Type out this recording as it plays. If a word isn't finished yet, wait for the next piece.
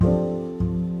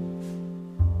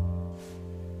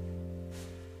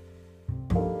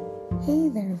Hey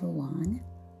there, everyone.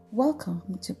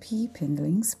 Welcome to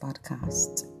Peepindling's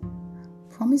podcast.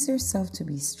 Promise yourself to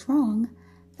be strong,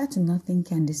 that nothing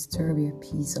can disturb your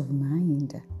peace of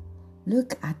mind.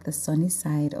 Look at the sunny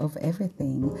side of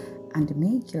everything and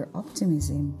make your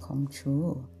optimism come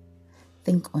true.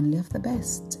 Think only of the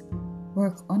best.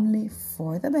 Work only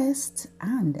for the best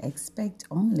and expect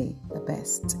only the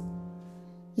best.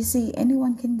 You see,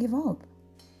 anyone can give up.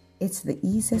 It's the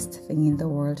easiest thing in the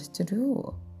world to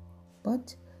do.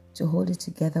 But to hold it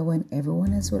together when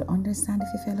everyone else will understand if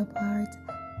you fell apart,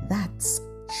 that's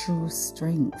true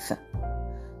strength.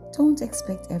 Don't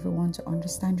expect everyone to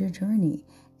understand your journey,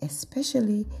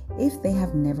 especially if they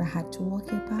have never had to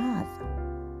walk your path.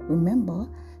 Remember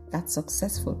that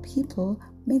successful people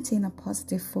maintain a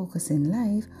positive focus in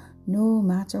life no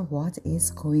matter what is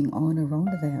going on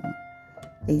around them.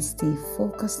 They stay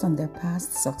focused on their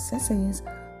past successes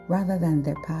rather than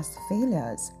their past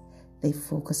failures. They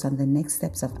focus on the next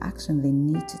steps of action they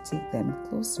need to take them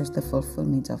closer to the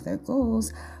fulfillment of their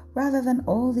goals rather than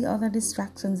all the other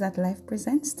distractions that life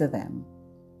presents to them.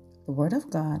 The Word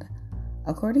of God,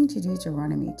 according to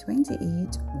Deuteronomy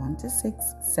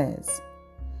 28:1-6, says,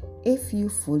 "If you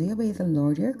fully obey the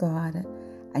Lord your God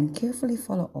and carefully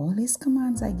follow all His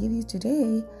commands I give you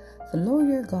today, the Lord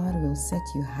your God will set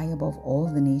you high above all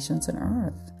the nations on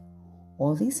earth.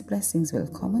 All these blessings will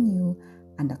come on you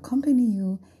and accompany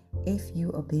you if you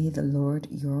obey the Lord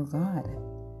your God.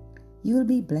 You will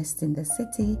be blessed in the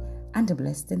city and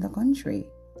blessed in the country.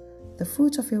 The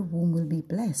fruit of your womb will be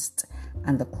blessed,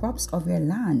 and the crops of your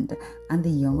land, and the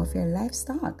young of your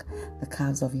livestock, the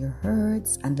calves of your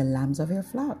herds, and the lambs of your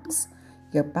flocks.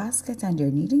 Your basket and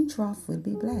your kneading trough will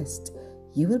be blessed.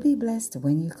 You will be blessed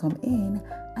when you come in,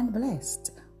 and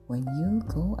blessed when you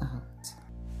go out."